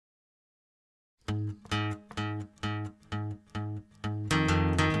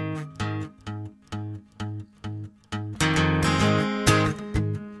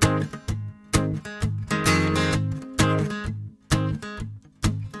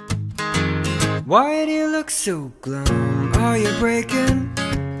Why do you look so glum? Are you breaking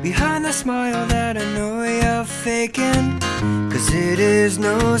behind the smile that I know you're faking? 'Cause it is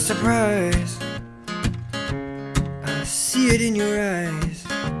no surprise, I see it in your eyes,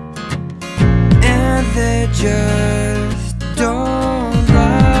 and they just don't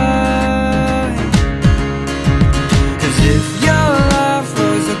lie. 'Cause if your life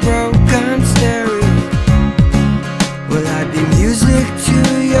was a broken stereo, well, I'd be music to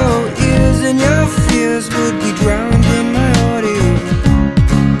your ears, and your fears would be drowned in my audio.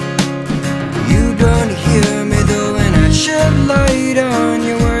 You don't hear me though, and I'd shed light on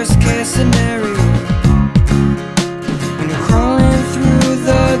your worst case scenario. When you're crawling through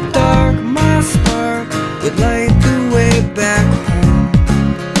the dark, my spark would light the way back home.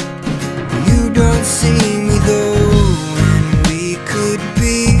 You don't see me though, and we could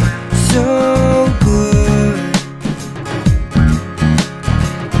be so good.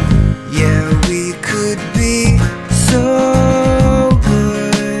 Yeah, we could be so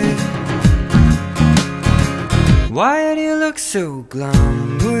good. Why do you look so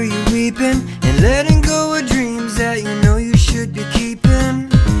glum? Were you weeping and letting go of dreams that you know you should be keeping?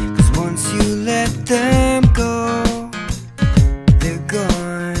 'Cause once you let them go, they're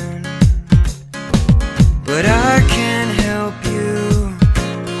gone. But I can't help you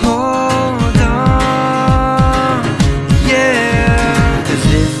hold on, yeah. 'Cause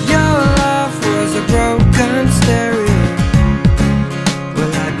if your life was a broken stereo,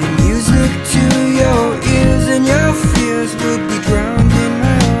 well, I'd be music to your ears, and your fears would be drowned in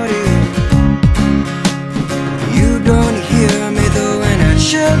my audio. You don't hear me though, and I'd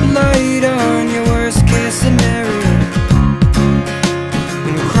shed light on your worst case scenario.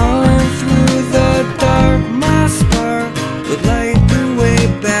 When you're crawling through the dark, my spark would light the way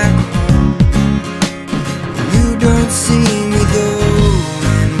back home. You don't see